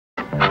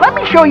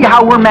show you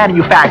how we're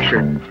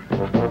manufactured.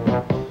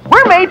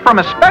 We're made from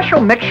a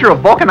special mixture of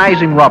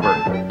vulcanizing rubber.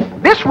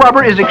 This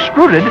rubber is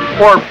extruded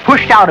or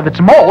pushed out of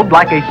its mold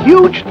like a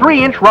huge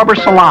 3-inch rubber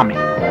salami.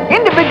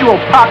 Individual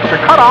pucks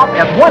are cut off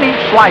as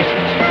 1-inch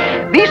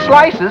slices. These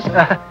slices,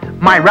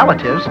 my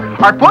relatives,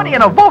 are put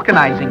in a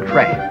vulcanizing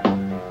tray.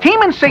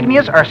 Team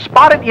insignias are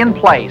spotted in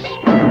place.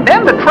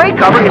 Then the tray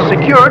cover is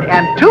secured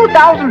and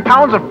 2,000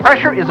 pounds of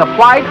pressure is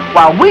applied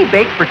while we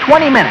bake for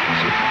 20 minutes.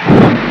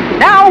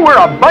 Now we're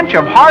a bunch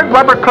of hard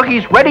rubber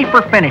cookies ready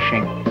for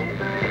finishing.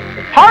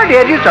 Hard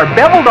edges are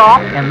beveled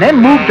off and then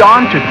moved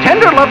on to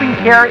tender loving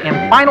care in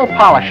final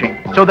polishing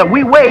so that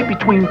we weigh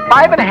between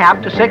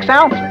 5.5 to 6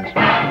 ounces.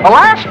 The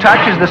last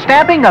touch is the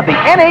stamping of the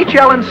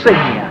NHL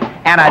insignia,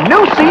 and a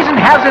new season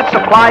has its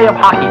supply of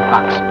hockey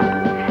pucks.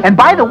 And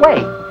by the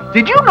way,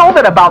 did you know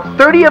that about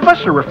 30 of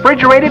us are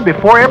refrigerated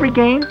before every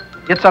game?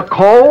 It's a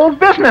cold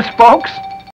business, folks.